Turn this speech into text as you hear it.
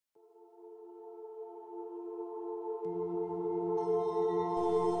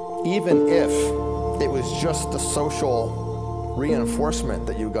even if it was just the social reinforcement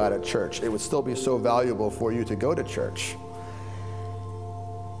that you got at church, it would still be so valuable for you to go to church.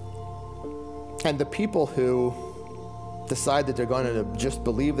 And the people who decide that they're going to just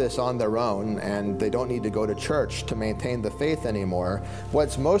believe this on their own and they don't need to go to church to maintain the faith anymore,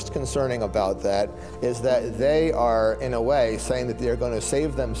 what's most concerning about that is that they are, in a way, saying that they're going to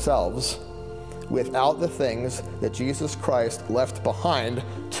save themselves without the things that Jesus Christ left behind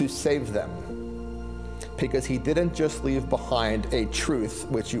to save them. Because he didn't just leave behind a truth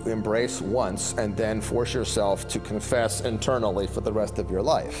which you embrace once and then force yourself to confess internally for the rest of your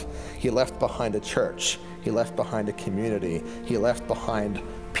life. He left behind a church. He left behind a community. He left behind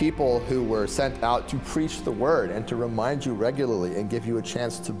people who were sent out to preach the word and to remind you regularly and give you a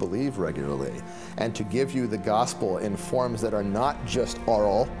chance to believe regularly and to give you the gospel in forms that are not just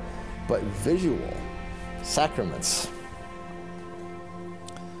oral, but visual, sacraments.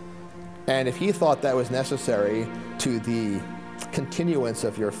 And if he thought that was necessary to the continuance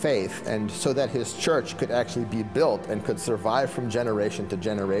of your faith and so that his church could actually be built and could survive from generation to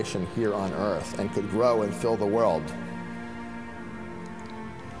generation here on earth and could grow and fill the world,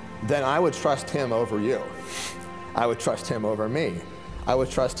 then I would trust him over you. I would trust him over me. I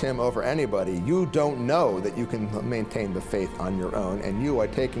would trust him over anybody. You don't know that you can maintain the faith on your own, and you are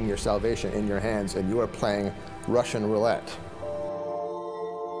taking your salvation in your hands and you are playing Russian roulette.